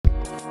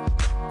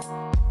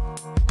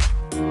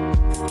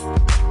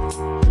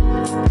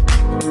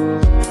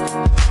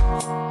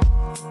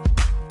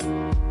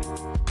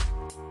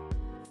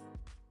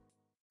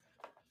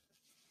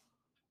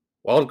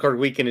Wildcard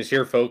weekend is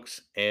here,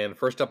 folks. And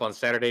first up on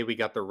Saturday, we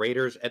got the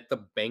Raiders at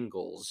the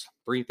Bengals.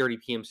 3:30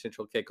 p.m.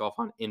 Central kickoff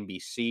on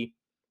NBC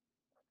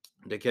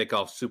to kick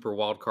off Super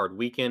Wildcard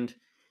weekend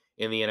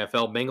in the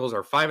NFL. Bengals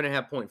are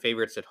 5.5-point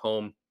favorites at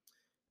home.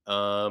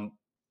 Um,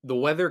 the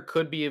weather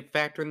could be a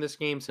factor in this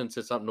game since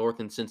it's up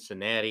north in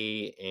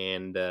Cincinnati,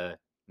 and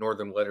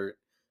northern weather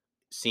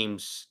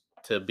seems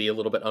to be a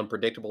little bit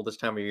unpredictable this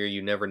time of year.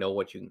 You never know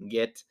what you can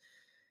get.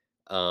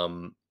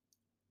 Um,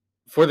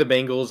 For the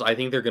Bengals, I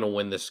think they're going to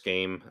win this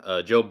game.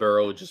 Joe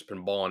Burrow just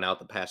been balling out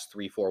the past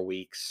 3-4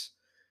 weeks.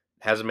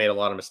 Hasn't made a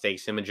lot of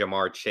mistakes. Him and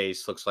Jamar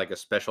Chase looks like a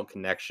special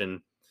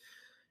connection.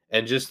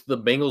 And just the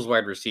Bengals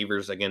wide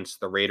receivers against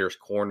the Raiders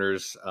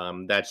corners.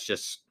 That's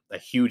just a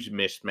huge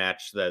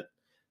mismatch that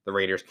the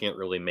Raiders can't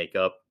really make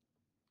up.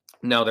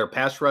 Now, their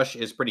pass rush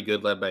is pretty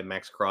good, led by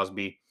Max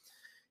Crosby.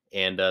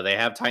 And they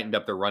have tightened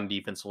up their run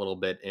defense a little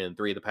bit in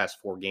 3 of the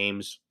past 4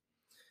 games.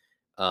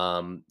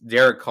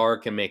 Derek Carr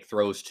can make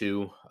throws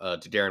too,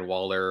 to Darren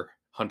Waller,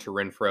 Hunter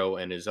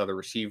Renfro, and his other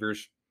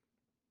receivers.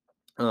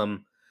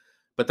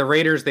 But the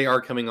Raiders, they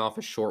are coming off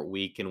a short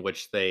week in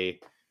which they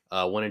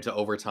went into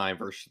overtime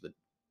versus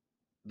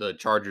the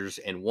Chargers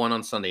and won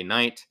on Sunday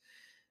night.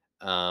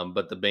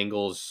 But the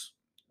Bengals,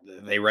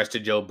 they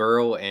rested Joe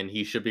Burrow, and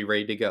he should be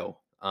ready to go.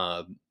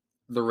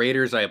 The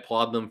Raiders, I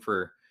applaud them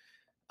for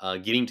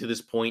getting to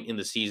this point in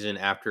the season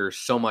after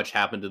so much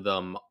happened to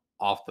them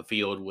off the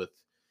field with,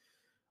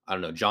 I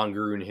don't know, John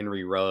Gruden,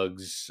 Henry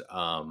Ruggs,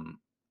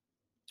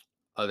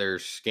 other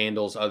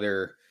scandals,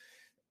 other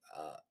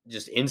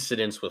just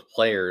incidents with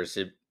players.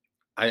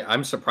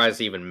 I'm surprised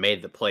they even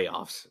made the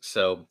playoffs.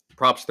 So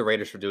props to the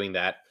Raiders for doing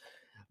that.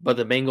 But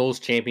the Bengals,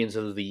 champions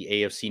of the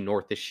AFC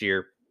North this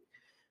year,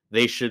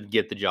 they should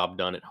get the job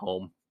done at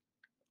home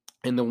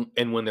and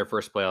win their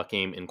first playoff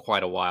game in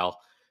quite a while.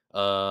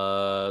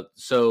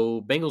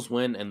 So Bengals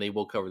win, and they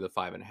will cover the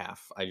 5.5.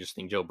 I just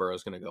think Joe Burrow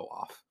is going to go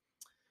off.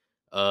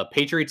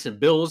 Patriots and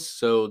Bills.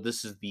 So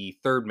this is the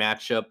third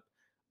matchup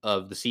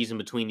of the season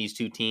between these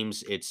two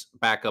teams. It's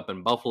back up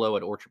in Buffalo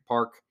at Orchard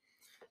Park.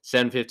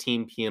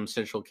 7:15 p.m.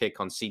 Central kick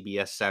on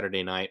CBS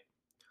Saturday night.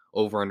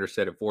 Over under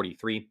set at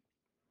 43.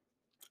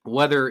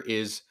 Weather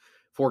is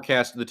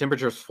forecast. The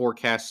temperature is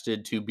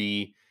forecasted to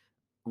be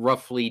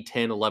roughly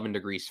 10, 11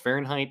 degrees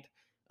Fahrenheit.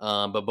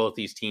 But both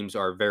these teams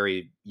are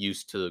very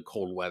used to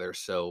cold weather,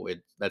 so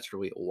that's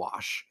really a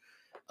wash.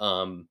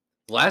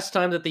 Last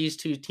time that these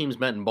two teams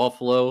met in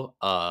Buffalo,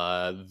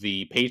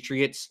 the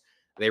Patriots,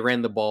 they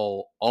ran the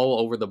ball all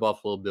over the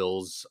Buffalo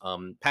Bills,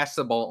 passed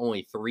the ball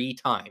only 3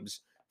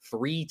 times.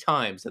 3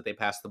 times that they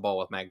passed the ball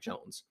with Mac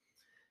Jones,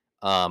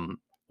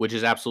 which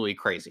is absolutely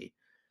crazy.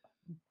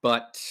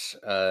 But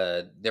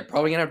they're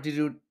probably going to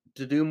have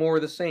to do more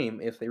of the same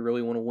if they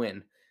really want to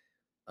win.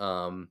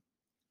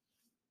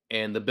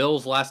 And the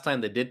Bills, last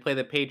time they did play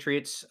the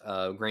Patriots,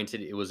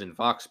 granted it was in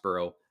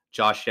Foxborough,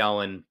 Josh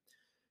Allen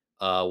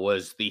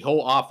was the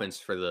whole offense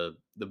for the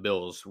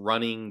Bills,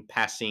 running,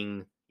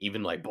 passing,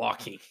 even like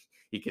blocking,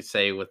 you could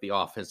say, with the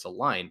offensive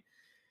line.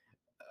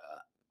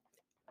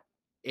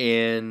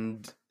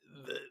 And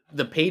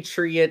the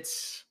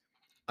Patriots,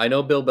 I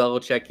know Bill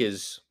Belichick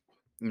is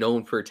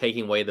known for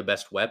taking away the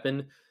best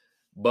weapon,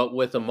 but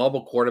with a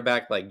mobile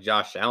quarterback like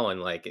Josh Allen,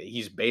 like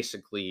he's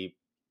basically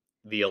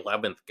the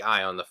 11th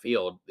guy on the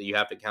field that you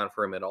have to count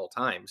for him at all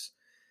times.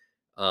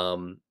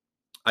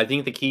 I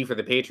think the key for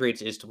the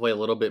Patriots is to play a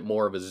little bit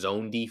more of a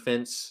zone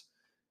defense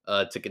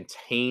to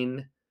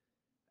contain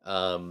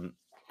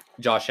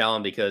Josh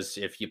Allen, because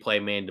if you play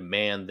man to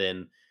man,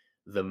 then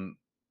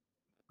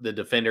the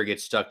defender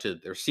gets stuck to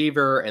the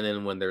receiver, and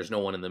then when there's no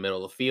one in the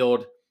middle of the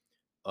field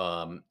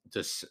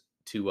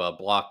to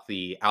block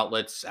the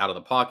outlets out of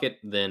the pocket,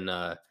 then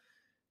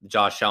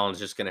Josh Allen's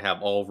just going to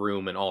have all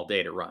room and all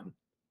day to run.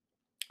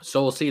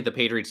 So we'll see if the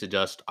Patriots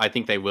adjust. I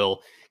think they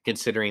will,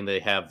 considering they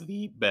have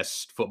the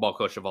best football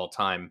coach of all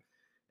time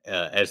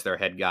as their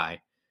head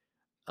guy.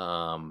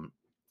 And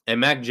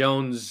Mac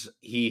Jones,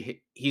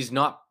 he's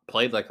not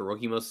played like a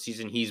rookie most of the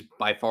season. He's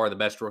by far the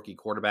best rookie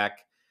quarterback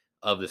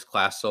of this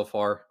class so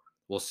far.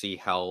 We'll see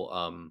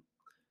how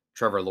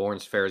Trevor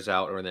Lawrence fares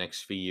out over the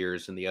next few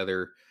years and the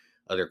other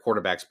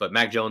quarterbacks. But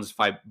Mac Jones,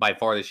 by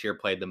far this year,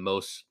 played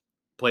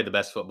the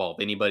best football of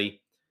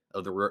anybody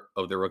of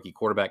the rookie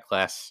quarterback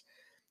class.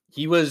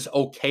 He was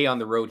okay on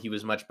the road. He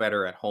was much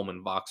better at home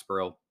in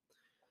Foxborough.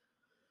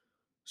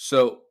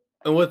 So,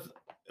 and with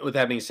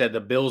that being said,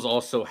 the Bills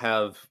also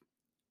have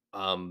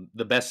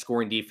the best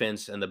scoring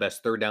defense and the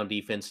best third down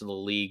defense in the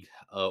league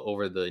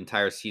over the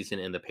entire season,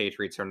 and the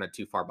Patriots are not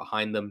too far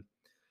behind them.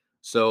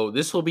 So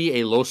this will be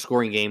a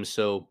low-scoring game.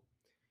 So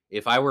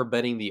if I were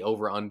betting the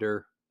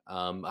over-under,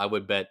 I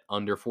would bet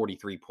under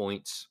 43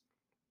 points,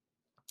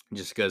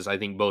 just because I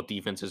think both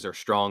defenses are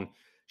strong.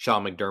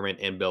 Sean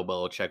McDermott and Bill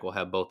Belichick will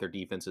have both their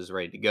defenses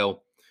ready to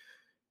go.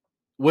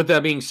 With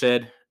that being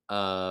said,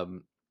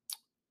 I'm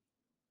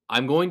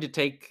going to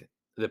take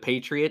the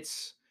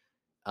Patriots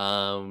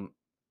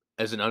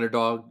as an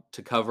underdog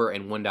to cover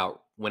and win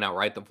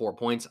outright the 4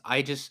 points.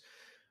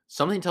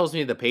 Something tells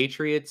me the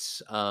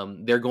Patriots,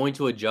 they're going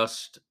to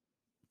adjust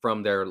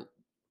from their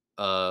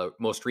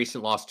most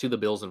recent loss to the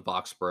Bills in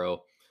Foxborough.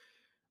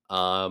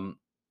 Um,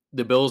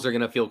 the Bills are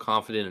going to feel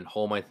confident at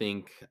home, I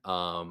think.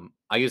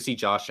 I can see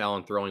Josh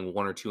Allen throwing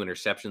one or two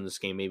interceptions this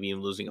game, maybe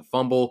even losing a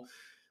fumble.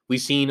 We've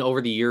seen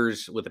over the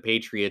years with the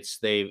Patriots,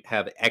 they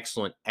have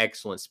excellent,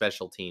 excellent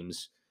special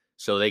teams.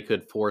 So they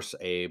could force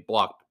a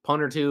blocked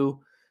punt or two,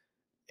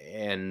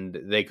 and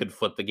they could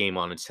flip the game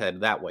on its head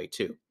that way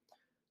too.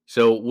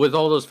 So, with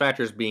all those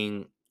factors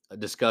being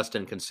discussed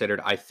and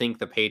considered, I think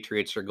the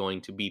Patriots are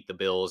going to beat the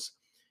Bills,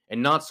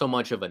 and not so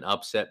much of an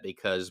upset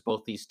because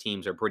both these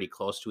teams are pretty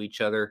close to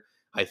each other.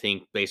 I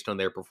think based on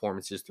their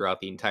performances throughout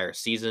the entire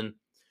season.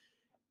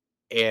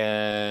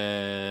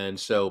 And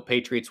so,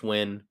 Patriots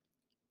win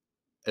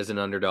as an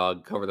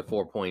underdog, cover the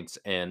 4 points,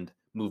 and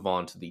move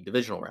on to the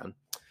divisional round.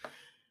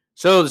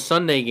 So the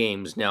Sunday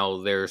games.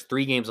 Now there's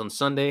three games on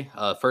Sunday.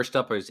 First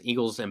up is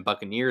Eagles and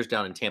Buccaneers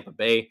down in Tampa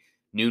Bay.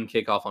 Noon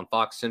kickoff on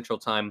Fox Central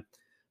Time.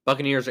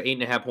 Buccaneers are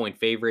 8.5 point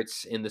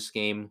favorites in this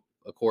game.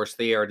 Of course,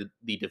 they are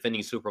the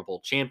defending Super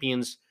Bowl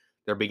champions.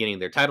 They're beginning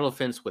their title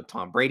defense with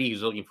Tom Brady,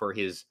 who's looking for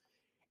his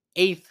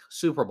eighth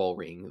Super Bowl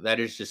ring. That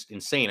is just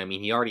insane. I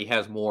mean, he already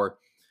has more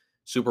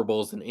Super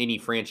Bowls than any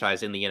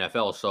franchise in the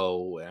NFL.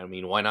 So, I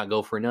mean, why not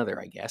go for another?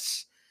 I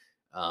guess.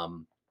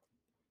 Um,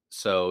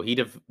 so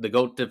the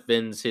goat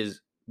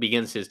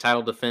begins his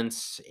title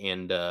defense,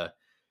 and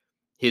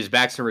his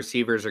backs and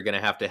receivers are going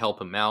to have to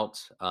help him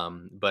out.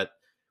 But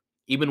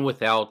even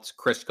without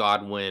Chris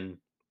Godwin,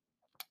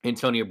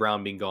 Antonio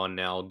Brown being gone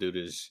now due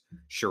to his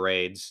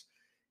charades,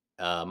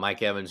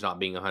 Mike Evans not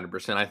being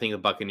 100%, I think the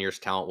Buccaneers'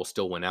 talent will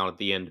still win out at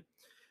the end.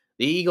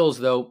 The Eagles,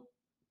 though,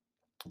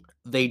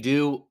 they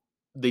do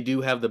they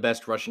do have the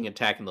best rushing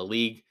attack in the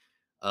league,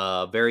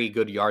 very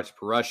good yards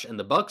per rush, and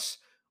the Bucks.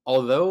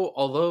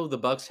 Although the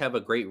Bucks have a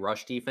great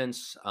rush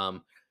defense,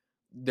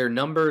 their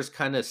numbers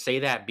kind of say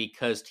that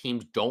because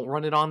teams don't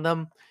run it on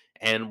them,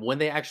 and when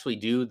they actually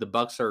do, the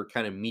Bucks are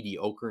kind of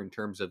mediocre in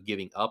terms of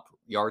giving up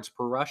yards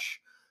per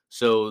rush.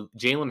 So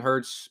Jalen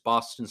Hurts,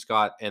 Boston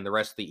Scott, and the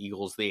rest of the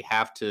Eagles, they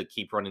have to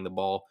keep running the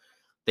ball.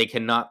 They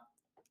cannot.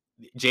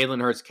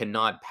 Jalen Hurts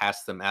cannot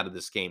pass them out of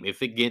this game.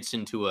 If it gets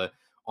into a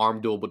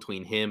arm duel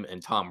between him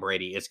and Tom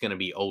Brady, it's going to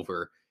be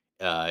over.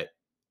 Uh,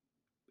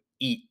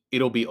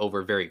 it'll be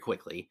over very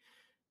quickly.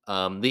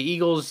 The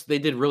Eagles, they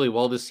did really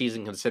well this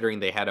season considering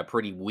they had a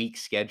pretty weak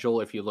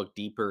schedule if you look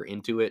deeper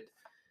into it.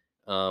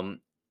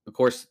 Of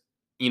course,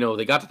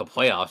 they got to the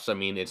playoffs. I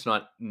mean, it's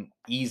not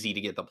easy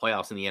to get the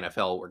playoffs in the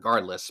NFL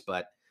regardless,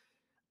 but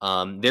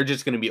they're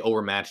just going to be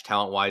overmatched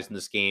talent wise in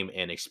this game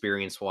and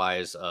experience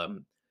wise.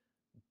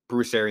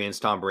 Bruce Arians,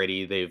 Tom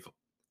Brady,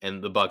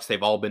 and the Bucks,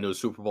 they've all been to a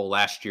Super Bowl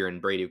last year,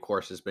 and Brady, of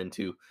course, has been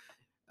to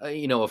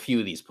a few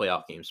of these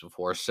playoff games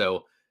before.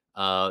 So,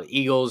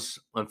 Eagles,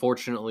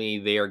 unfortunately,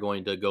 they are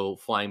going to go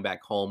flying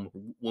back home,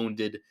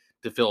 wounded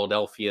to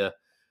Philadelphia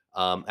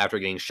after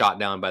getting shot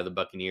down by the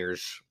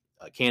Buccaneers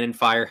cannon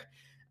fire.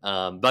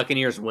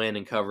 Buccaneers win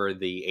and cover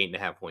the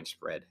 8.5 point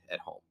spread at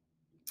home.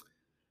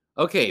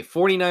 Okay,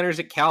 49ers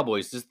at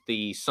Cowboys. This is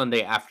the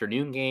Sunday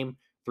afternoon game,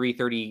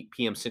 3:30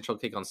 p.m. Central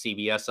kick on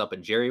CBS up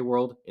in Jerry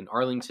World in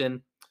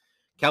Arlington.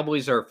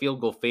 Cowboys are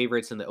field goal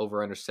favorites, and the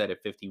over-under set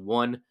at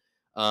 51.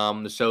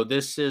 So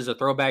this is a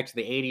throwback to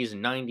the 80s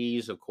and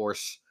 90s. Of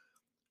course,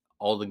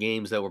 all the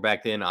games that were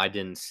back then, I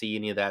didn't see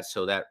any of that,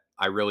 so that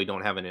I really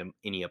don't have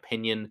any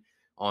opinion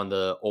on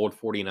the old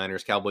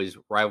 49ers Cowboys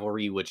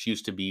rivalry, which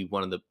used to be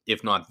one of the,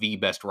 if not the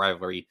best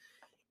rivalry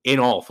in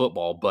all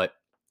football. But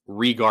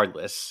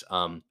regardless,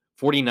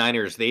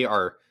 49ers, they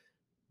are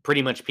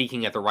pretty much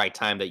peaking at the right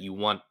time that you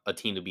want a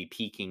team to be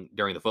peaking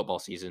during the football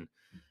season.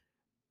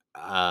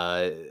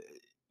 Uh,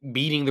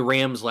 Beating the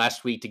Rams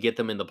last week to get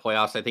them in the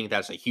playoffs, I think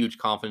that's a huge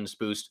confidence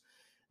boost.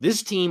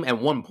 This team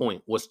at one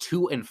point was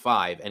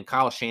 2-5, and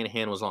Kyle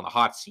Shanahan was on the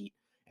hot seat.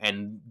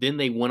 And then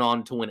they went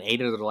on to win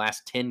 8 of their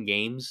last 10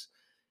 games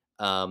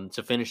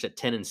to finish at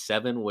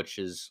 10-7, which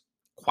is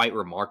quite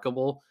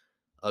remarkable.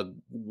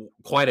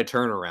 Quite a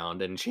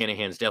turnaround, and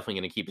Shanahan's definitely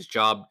going to keep his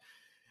job.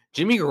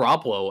 Jimmy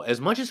Garoppolo, as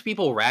much as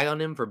people rag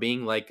on him for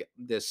being like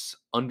this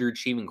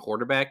underachieving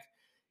quarterback,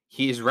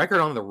 his record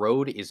on the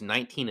road is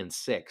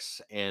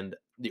 19-6, and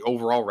the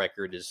overall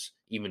record is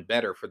even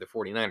better for the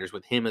 49ers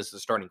with him as the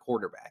starting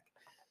quarterback.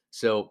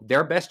 So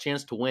their best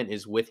chance to win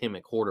is with him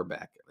at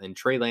quarterback, and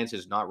Trey Lance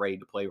is not ready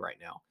to play right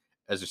now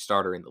as a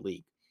starter in the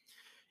league.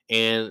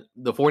 And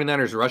the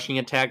 49ers rushing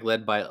attack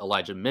led by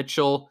Elijah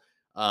Mitchell,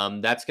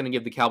 that's going to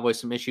give the Cowboys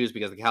some issues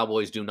because the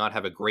Cowboys do not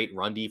have a great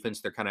run defense.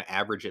 They're kind of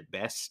average at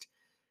best.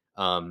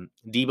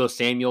 Deebo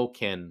Samuel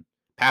can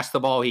pass the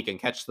ball, he can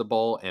catch the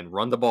ball and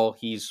run the ball.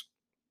 He's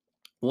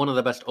one of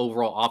the best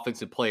overall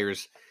offensive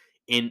players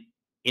in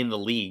the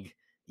league.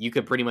 You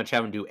could pretty much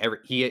have him do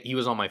he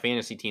was on my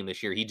fantasy team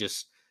this year. He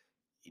just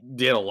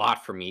did a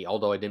lot for me.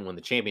 Although I didn't win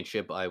the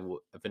championship, I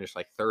finished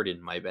like third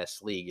in my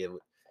best league.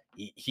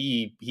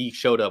 He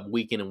showed up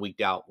week in and week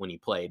out when he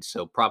played.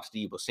 So props to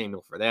Deebo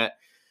Samuel for that.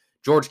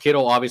 George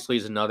Kittle obviously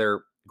is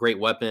another great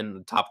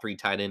weapon, top 3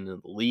 tight end in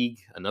the league,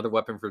 another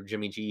weapon for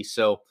Jimmy G.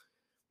 So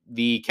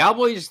the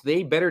Cowboys,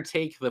 they better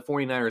take the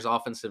 49ers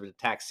offensive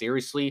attack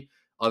seriously.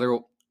 Other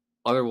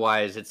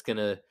Otherwise, it's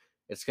gonna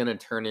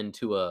turn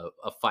into a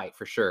fight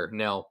for sure.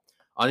 Now,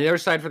 on the other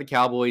side for the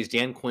Cowboys,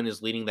 Dan Quinn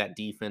is leading that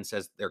defense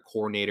as their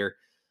coordinator.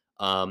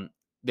 Um,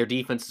 their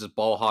defense is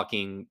ball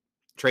hawking.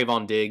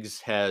 Trayvon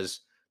Diggs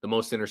has the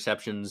most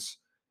interceptions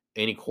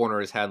any corner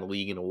has had in the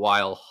league in a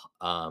while.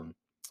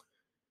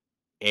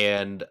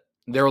 And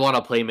there are a lot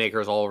of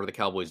playmakers all over the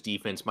Cowboys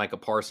defense. Micah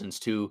Parsons,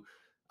 too,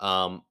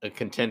 a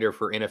contender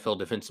for NFL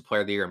Defensive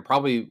Player of the Year, and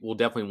probably will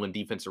definitely win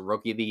Defensive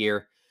Rookie of the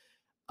Year.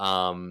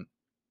 Um,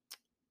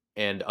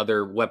 and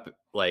other weapon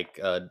like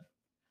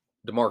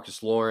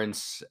Demarcus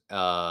Lawrence,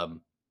 and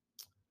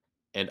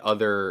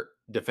other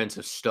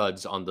defensive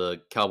studs on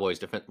the Cowboys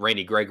defense.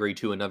 Randy Gregory,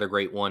 too, another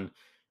great one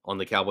on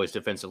the Cowboys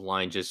defensive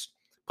line. Just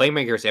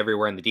playmakers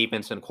everywhere in the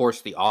defense, and of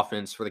course the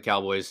offense for the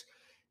Cowboys.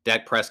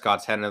 Dak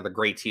Prescott's had another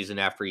great season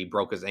after he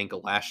broke his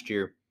ankle last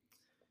year.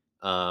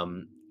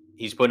 Um,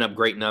 he's putting up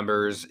great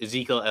numbers.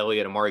 Ezekiel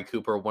Elliott, Amari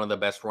Cooper, one of the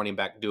best running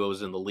back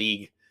duos in the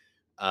league.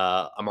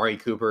 Amari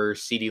Cooper,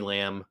 CeeDee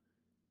Lamb,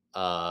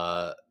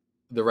 uh,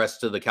 the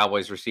rest of the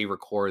Cowboys receiver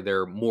core,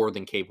 they're more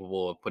than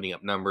capable of putting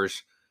up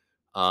numbers.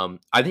 I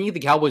think if the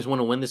Cowboys want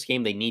to win this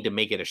game, they need to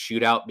make it a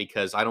shootout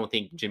because I don't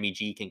think Jimmy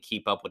G can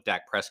keep up with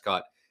Dak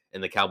Prescott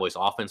and the Cowboys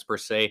offense per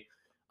se.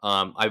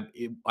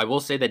 I will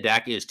say that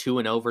Dak is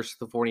 2-0 versus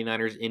the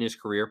 49ers in his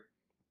career,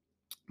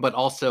 but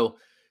also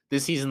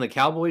this season the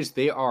Cowboys,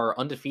 they are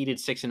undefeated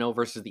 6-0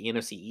 versus the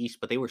NFC East,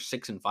 but they were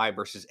 6-5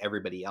 versus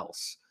everybody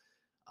else.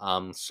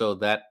 So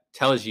that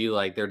tells you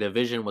like their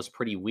division was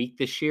pretty weak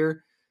this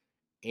year,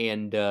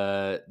 and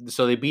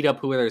so they beat up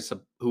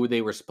who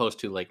they were supposed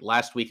to. Like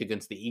last week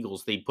against the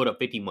Eagles, they put up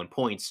 51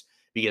 points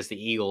because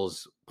the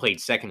Eagles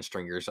played second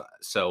stringers.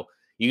 So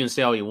you can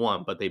say all you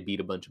want, but they beat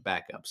a bunch of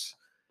backups.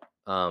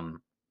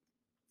 Um,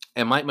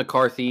 and Mike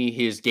McCarthy,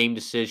 his game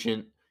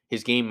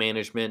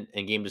management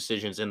and game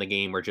decisions in the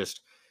game are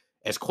just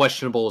as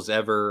questionable as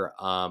ever.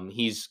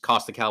 He's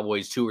cost the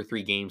Cowboys 2 or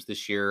 3 games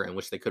this year in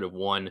which they could have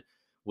won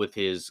with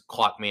his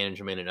clock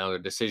management and other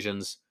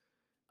decisions.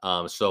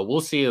 So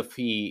we'll see if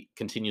he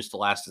continues to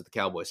last as the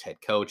Cowboys head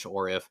coach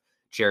or if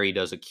Jerry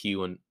does a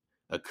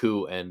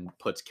coup and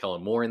puts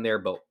Kellen Moore in there.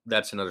 But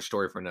that's another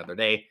story for another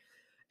day.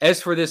 As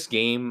for this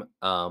game,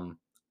 I'm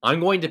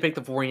going to pick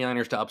the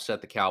 49ers to upset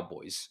the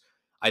Cowboys.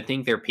 I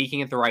think they're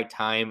peaking at the right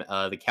time.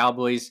 The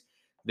Cowboys,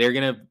 they're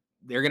gonna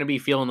they're gonna be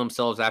feeling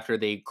themselves after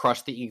they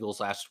crushed the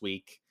Eagles last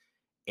week,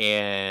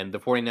 and the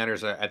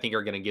 49ers, I think,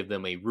 are going to give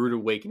them a rude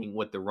awakening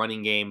with the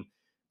running game.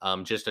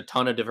 Just a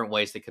ton of different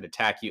ways they could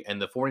attack you.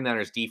 And the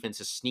 49ers defense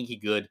is sneaky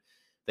good.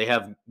 They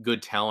have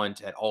good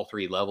talent at all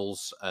three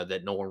levels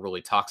that no one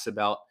really talks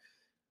about.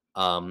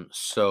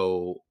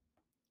 So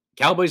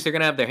Cowboys, they're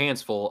going to have their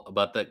hands full,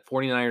 but the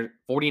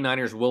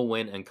 49ers will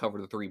win and cover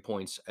the 3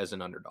 points as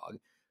an underdog.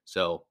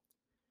 So,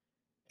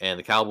 and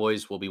the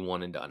Cowboys will be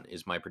one and done,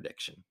 is my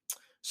prediction.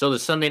 So the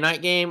Sunday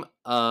night game,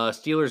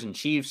 Steelers and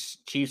Chiefs.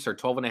 Chiefs are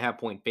 12.5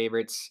 point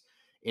favorites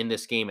in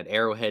this game at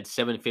Arrowhead,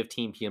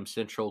 7:15 p.m.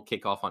 Central,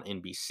 kickoff on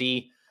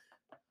NBC.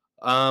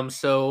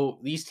 So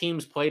these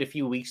teams played a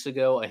few weeks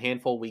ago, a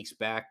handful of weeks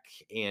back,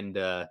 and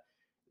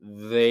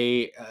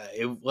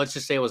let's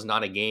just say it was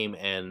not a game,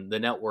 and the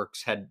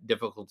networks had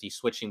difficulty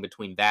switching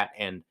between that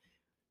and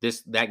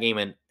that game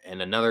and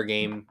another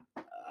game.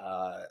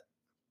 Uh,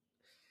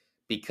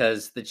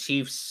 because the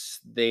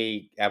Chiefs,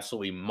 they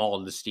absolutely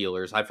mauled the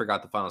Steelers. I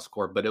forgot the final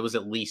score, but it was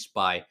at least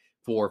by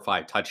 4 or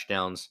 5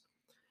 touchdowns.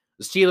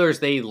 The Steelers,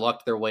 they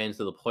lucked their way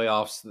into the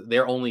playoffs.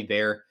 They're only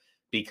there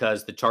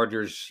because the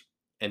Chargers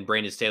and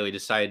Brandon Staley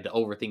decided to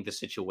overthink the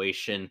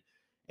situation,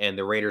 and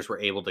the Raiders were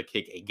able to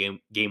kick a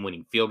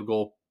game-winning field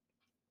goal.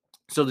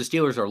 So the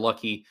Steelers are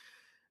lucky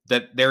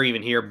that they're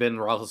even here. Ben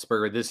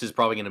Roethlisberger, this is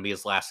probably going to be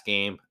his last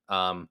game.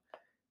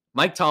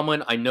 Mike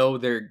Tomlin, I know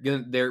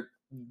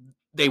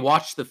they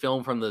watched the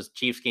film from the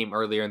Chiefs game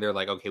earlier, and they're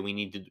like, okay, we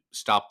need to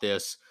stop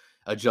this,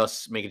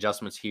 make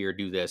adjustments here,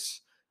 do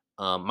this.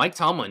 Mike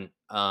Tomlin,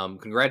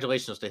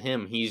 congratulations to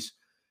him.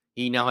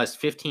 He now has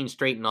 15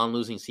 straight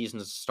non-losing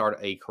seasons to start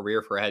a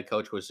career for a head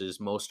coach, which is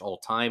most all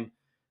time.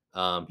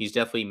 He's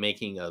definitely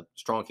making a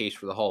strong case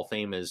for the Hall of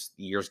Fame as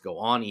the years go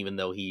on, even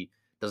though he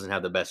doesn't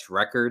have the best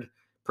record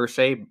per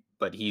se,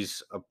 but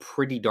he's a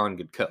pretty darn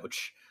good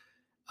coach.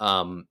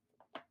 So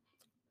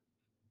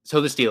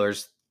the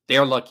Steelers,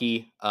 they're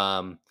lucky.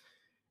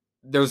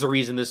 There's a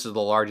reason this is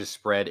the largest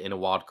spread in a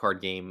wild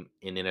card game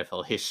in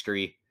NFL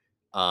history.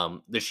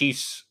 The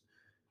Chiefs,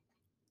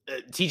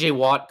 TJ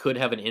Watt could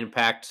have an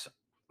impact,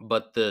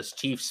 but the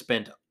Chiefs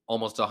spent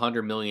almost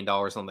 $100 million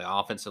on the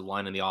offensive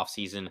line in the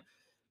offseason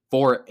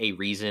for a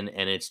reason,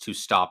 and it's to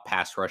stop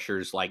pass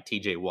rushers like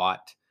TJ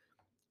Watt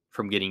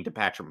from getting to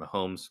Patrick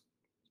Mahomes.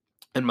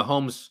 And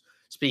Mahomes,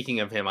 speaking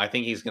of him, I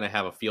think he's going to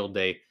have a field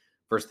day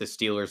versus the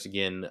Steelers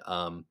again.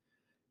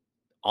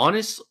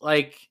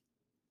 Like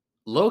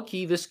low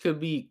key, this could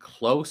be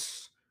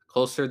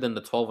closer than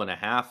the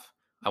 12.5.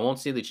 I won't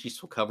say the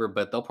Chiefs will cover,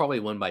 but they'll probably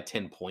win by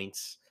 10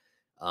 points.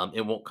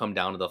 It won't come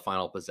down to the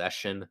final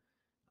possession.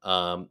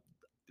 Um,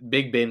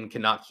 Big Ben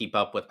cannot keep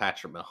up with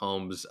Patrick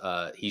Mahomes.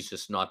 He's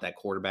just not that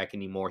quarterback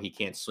anymore. He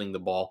can't swing the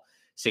ball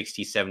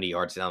 60, 70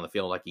 yards down the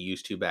field like he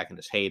used to back in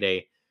his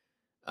heyday.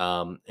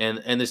 And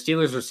the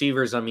Steelers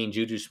receivers, I mean,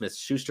 Juju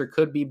Smith-Schuster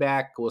could be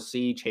back. We'll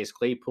see. Chase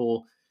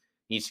Claypool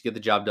needs to get the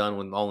job done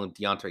with all of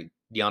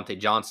Deontay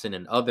Johnson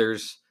and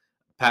others.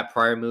 Pat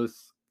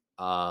Fryermuth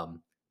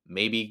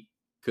maybe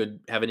could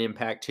have an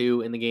impact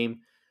too in the game.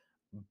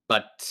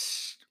 But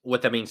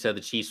with that being said,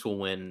 the Chiefs will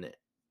win,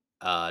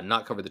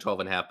 not cover the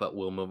 12.5, but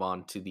we'll move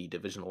on to the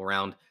divisional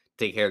round,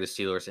 take care of the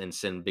Steelers, and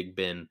send Big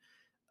Ben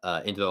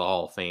into the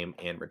Hall of Fame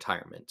and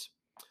retirement.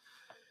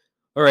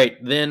 All right,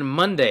 then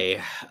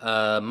Monday.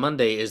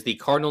 Monday is the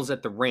Cardinals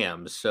at the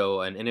Rams.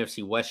 So an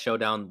NFC West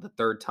showdown, the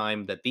third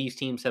time that these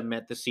teams have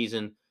met this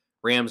season.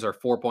 Rams are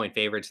 4-point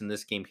favorites, and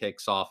this game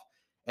kicks off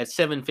at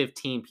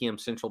 7:15 p.m.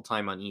 Central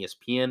Time on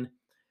ESPN.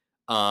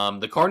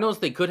 The Cardinals,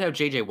 they could have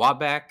JJ Watt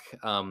back.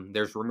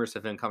 There's rumors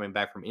of him coming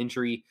back from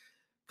injury.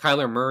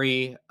 Kyler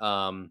Murray,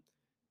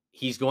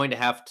 he's going to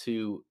have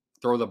to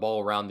throw the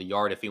ball around the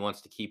yard if he wants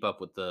to keep up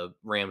with the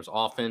Rams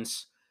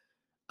offense.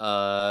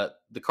 The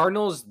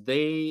Cardinals,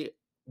 they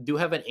do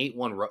have an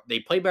 8-1 they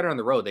play better on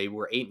the road. They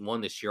were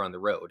 8-1 this year on the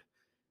road.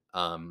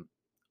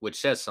 Which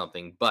says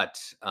something, but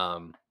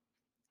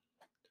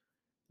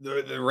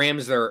the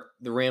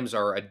Rams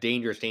are a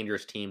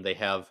dangerous team. They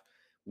have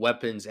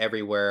weapons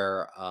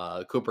everywhere.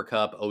 Cooper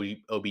Kupp,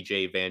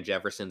 OBJ, Van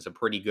Jefferson's a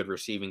pretty good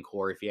receiving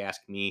core, if you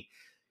ask me.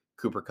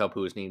 Cooper Kupp,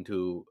 who was named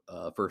to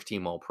first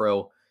team All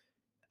Pro.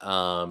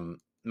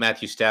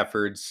 Matthew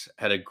Stafford's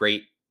had a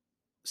great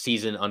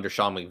season under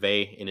Sean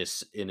McVay in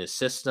his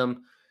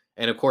system,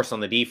 and of course on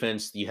the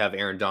defense you have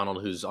Aaron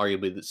Donald, who's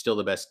arguably still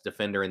the best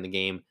defender in the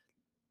game,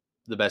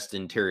 the best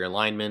interior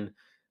lineman.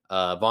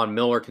 Von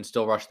Miller can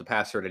still rush the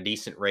passer at a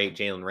decent rate.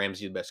 Jalen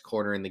Ramsey, the best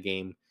corner in the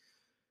game.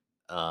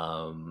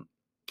 And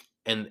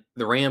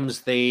the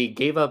Rams, they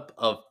gave up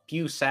a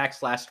few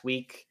sacks last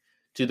week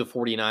to the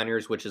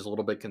 49ers, which is a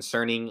little bit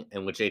concerning.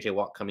 And with JJ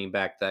Watt coming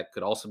back, that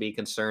could also be a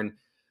concern.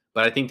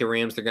 But I think the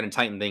Rams, they're going to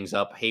tighten things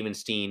up.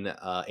 Havenstein,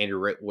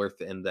 Andrew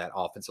Whitworth, and that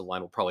offensive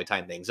line will probably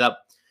tighten things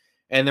up.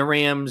 And the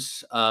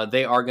Rams,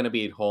 they are going to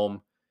be at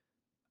home.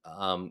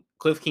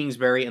 Cliff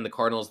Kingsbury and the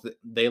Cardinals,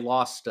 they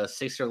lost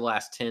 6 of the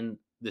last 10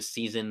 this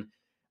season.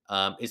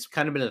 It's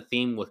kind of been a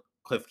theme with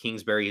Cliff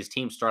Kingsbury. His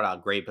team start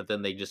out great, but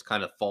then they just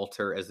kind of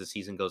falter as the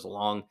season goes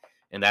along.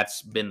 And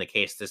that's been the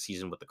case this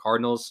season with the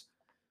Cardinals.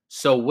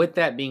 So with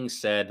that being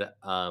said,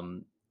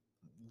 the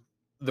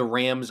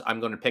Rams, I'm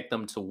going to pick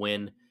them to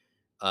win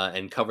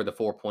and cover the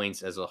 4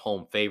 points as a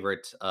home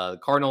favorite. The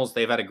Cardinals,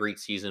 they've had a great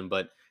season,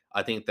 but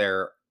I think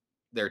their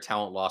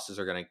talent losses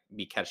are going to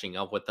be catching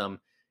up with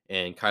them.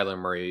 And Kyler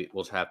Murray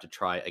will have to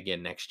try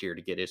again next year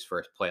to get his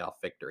first playoff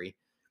victory.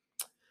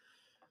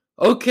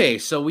 Okay,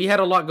 so we had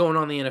a lot going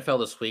on in the NFL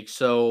this week.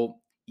 So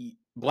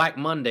Black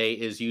Monday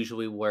is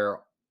usually where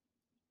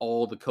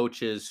all the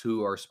coaches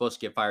who are supposed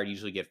to get fired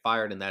usually get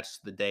fired, and that's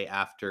the day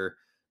after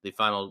the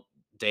final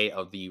day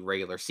of the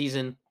regular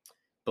season.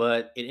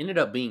 But it ended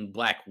up being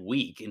Black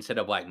Week instead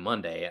of Black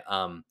Monday,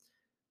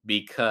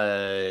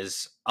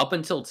 because up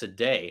until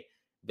today,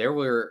 there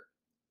were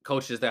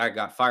coaches that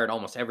got fired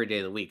almost every day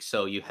of the week.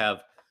 So you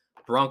have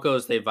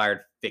Broncos, they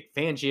fired Vic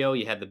Fangio.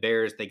 You had the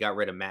Bears, they got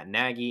rid of Matt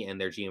Nagy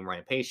and their GM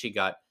Ryan Pace. You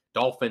got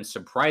Dolphins,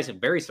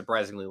 very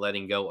surprisingly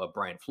letting go of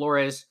Brian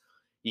Flores.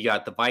 You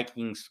got the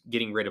Vikings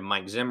getting rid of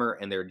Mike Zimmer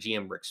and their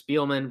GM Rick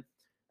Spielman.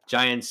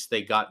 Giants,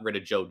 they got rid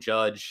of Joe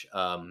Judge.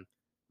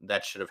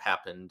 That should have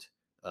happened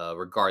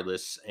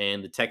regardless.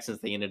 And the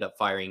Texans, they ended up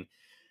firing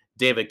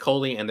David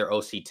Coley and their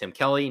OC Tim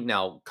Kelly.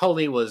 Now,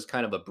 Coley was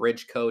kind of a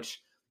bridge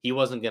coach. He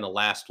wasn't going to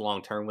last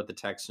long term with the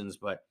Texans,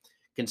 but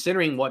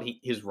considering what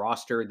his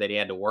roster that he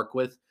had to work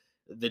with,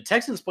 the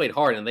Texans played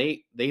hard, and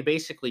they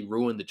basically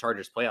ruined the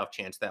Chargers' playoff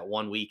chance that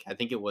 1 week. I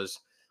think it was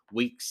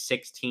week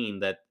 16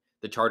 that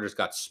the Chargers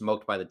got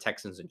smoked by the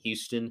Texans in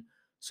Houston.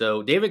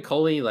 So David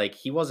Coley, like,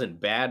 he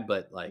wasn't bad,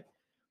 but like,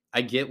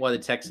 I get why the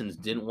Texans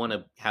didn't want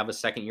to have a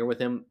second year with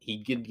him. He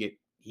did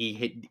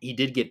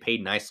get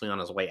paid nicely on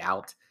his way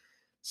out.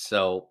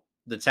 So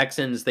the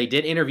Texans, they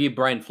did interview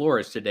Brian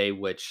Flores today,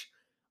 which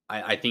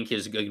I think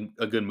is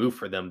a good move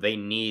for them. They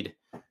need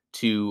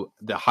to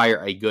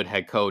hire a good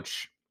head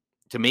coach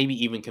to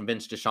maybe even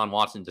convince Deshaun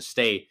Watson to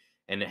stay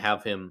and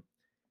have him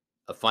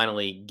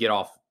finally get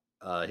off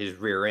his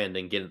rear end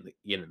and get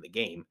in the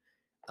game.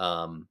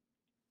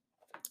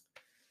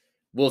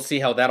 We'll see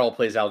how that all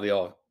plays out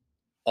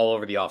all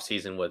over the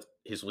offseason with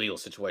his legal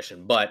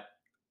situation. But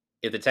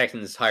if the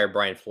Texans hire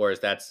Brian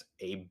Flores, that's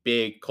a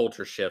big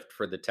culture shift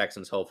for the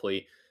Texans.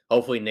 Hopefully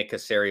Nick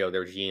Caserio,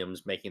 their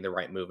GM's making the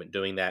right move and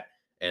doing that,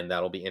 and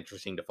that'll be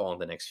interesting to follow in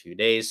the next few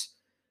days.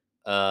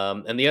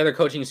 And the other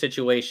coaching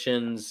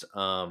situations,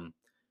 Jim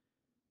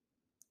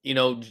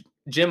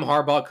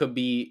Harbaugh could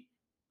be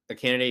a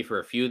candidate for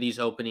a few of these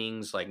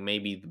openings, like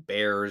maybe the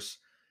Bears,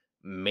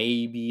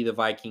 maybe the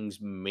Vikings,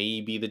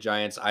 maybe the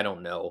Giants. I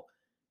don't know.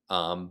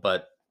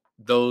 But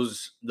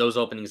those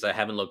openings, I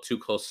haven't looked too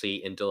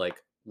closely into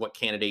like what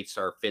candidates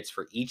are fits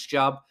for each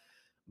job.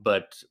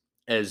 But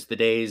as the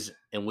days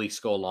and weeks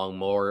go along,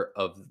 more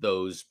of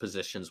those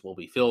positions will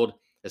be filled,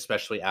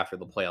 especially after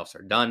the playoffs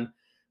are done.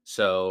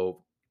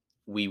 So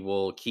we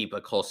will keep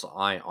a close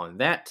eye on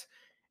that.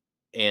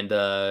 And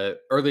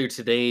earlier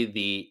today,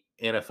 the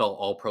NFL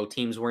All Pro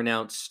teams were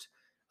announced.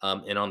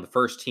 And on the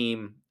first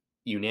team,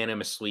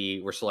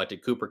 unanimously were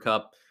selected Cooper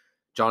Cup,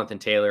 Jonathan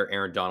Taylor,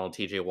 Aaron Donald,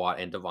 TJ Watt,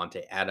 and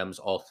Devontae Adams.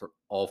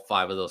 All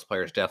five of those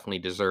players definitely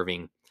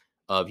deserving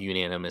of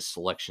unanimous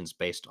selections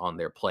based on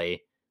their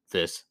play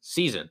this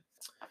season.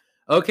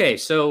 Okay,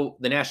 so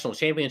the national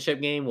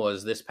championship game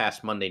was this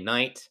past Monday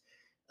night.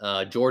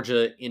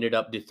 Georgia ended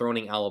up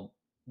dethroning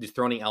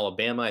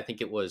Alabama. I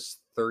think it was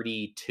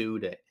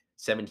 32-17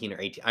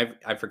 or 18.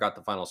 I forgot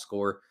the final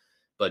score,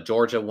 but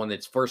Georgia won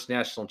its first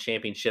national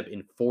championship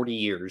in 40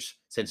 years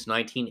since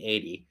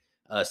 1980.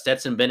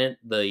 Stetson Bennett,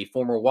 the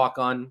former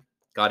walk-on,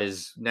 got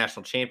his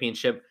national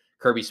championship.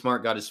 Kirby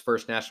Smart got his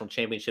first national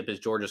championship as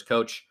Georgia's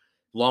coach.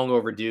 Long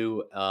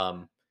overdue.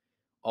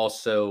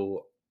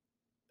 Also,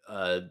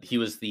 he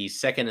was the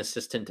second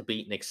assistant to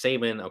beat Nick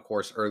Saban. Of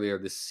course, earlier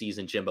this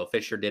season, Jimbo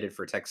Fisher did it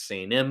for Texas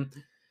A&M.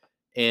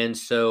 And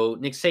so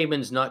Nick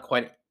Saban's not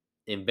quite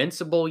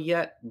invincible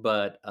yet,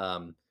 but,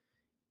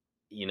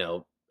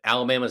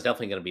 Alabama's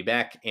definitely going to be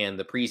back. And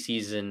the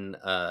preseason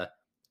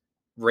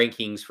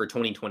rankings for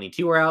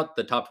 2022 are out.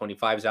 The top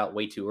 25 is out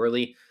way too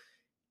early.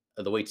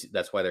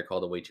 That's why they're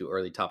called the way too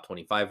early top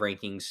 25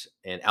 rankings.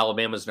 And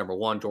Alabama's number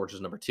one,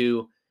 Georgia's number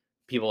two.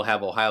 People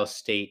have Ohio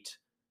State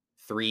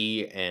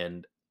 3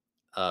 and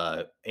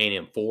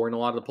A&M 4 in a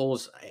lot of the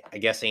polls. I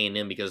guess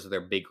A&M because of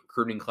their big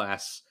recruiting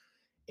class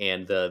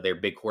and their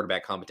big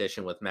quarterback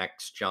competition with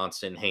Max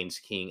Johnson, Haynes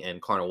King,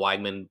 and Connor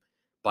Weigman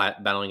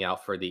battling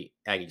out for the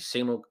Aggie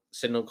signal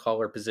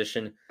caller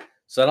position.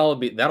 So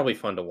that'll be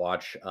fun to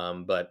watch.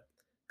 But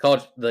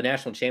the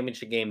national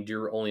championship game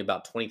drew only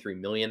about 23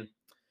 million,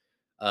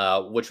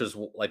 which was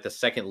like the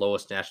second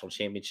lowest national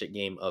championship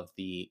game of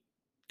the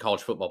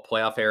college football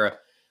playoff era.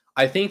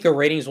 I think the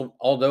ratings,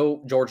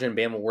 although Georgia and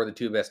Bama were the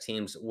two best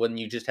teams, when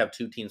you just have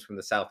two teams from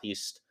the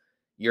Southeast,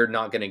 you're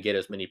not going to get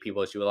as many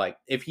people as you would like.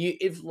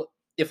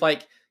 If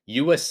like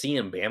USC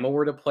and Bama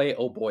were to play,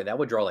 oh boy, that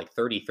would draw like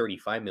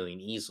 30-35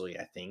 million easily,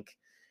 I think.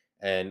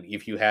 And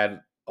if you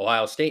had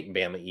Ohio State and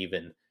Bama,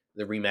 even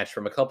the rematch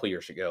from a couple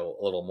years ago,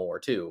 a little more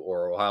too,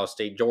 or Ohio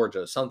State,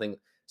 Georgia,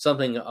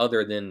 something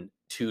other than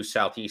two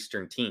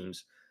Southeastern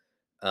teams,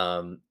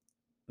 they'll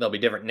be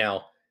different.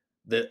 Now,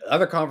 the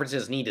other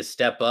conferences need to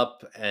step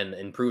up and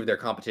improve their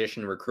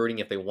competition recruiting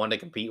if they want to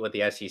compete with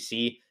the SEC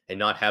and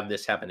not have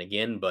this happen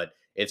again. But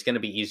it's going to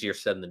be easier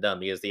said than done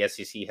because the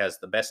SEC has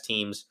the best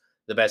teams,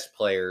 the best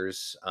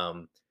players,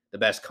 the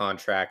best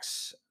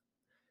contracts,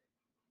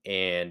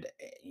 and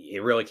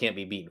it really can't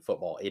be beaten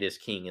football. It is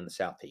king in the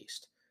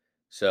Southeast.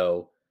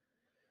 So,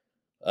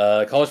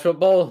 college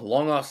football,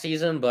 long off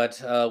season,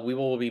 but we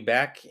will be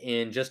back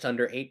in just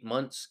under 8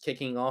 months,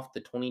 kicking off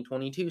the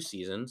 2022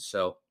 season.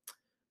 So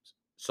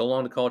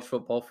long to college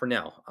football for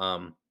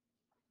now.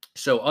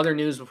 So other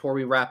news before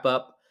we wrap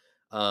up: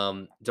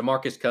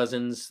 DeMarcus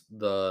Cousins,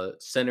 the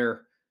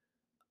center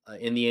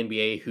in the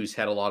NBA, who's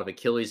had a lot of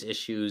Achilles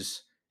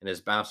issues and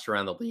has bounced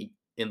around the league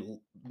and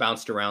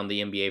bounced around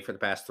the NBA for the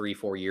past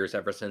 3-4 years,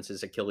 ever since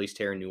his Achilles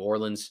tear in New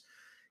Orleans.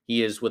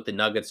 He is with the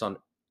Nuggets on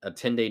a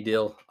 10-day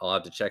deal. I'll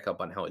have to check up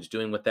on how he's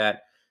doing with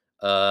that.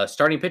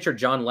 Starting pitcher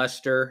John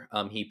Lester,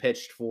 he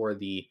pitched for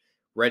the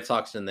Red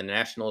Sox and the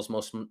Nationals,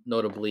 most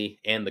notably,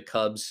 and the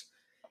Cubs.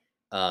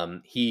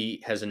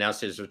 He has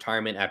announced his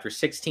retirement after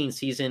 16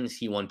 seasons.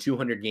 He won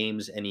 200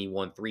 games and he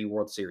won 3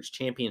 World Series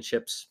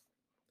championships.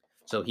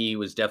 So he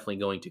was definitely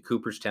going to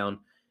Cooperstown,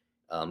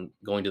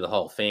 going to the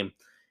Hall of Fame.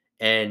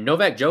 And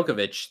Novak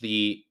Djokovic,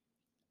 the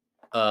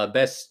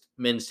best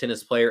men's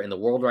tennis player in the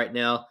world right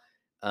now,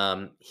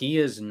 he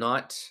is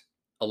not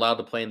allowed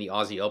to play in the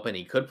Aussie Open.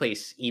 He could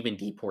face even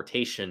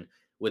deportation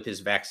with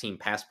his vaccine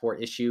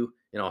passport issue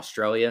in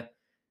Australia.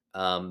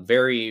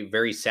 Very,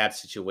 very sad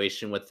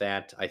situation with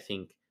that. I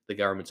think the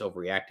government's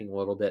overreacting a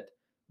little bit.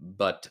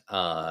 But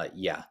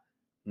yeah,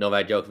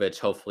 Novak Djokovic,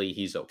 hopefully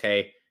he's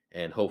okay.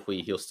 And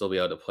hopefully he'll still be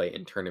able to play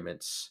in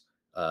tournaments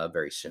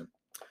very soon.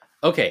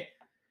 Okay.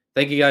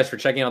 Thank you guys for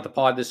checking out the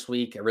pod this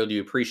week. I really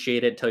do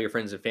appreciate it. Tell your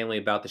friends and family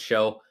about the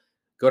show.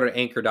 Go to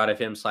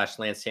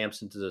anchor.fm/Lance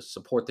Sampson to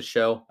support the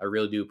show. I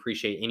really do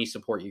appreciate any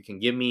support you can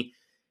give me.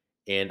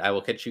 And I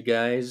will catch you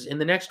guys in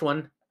the next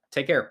one.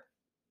 Take care.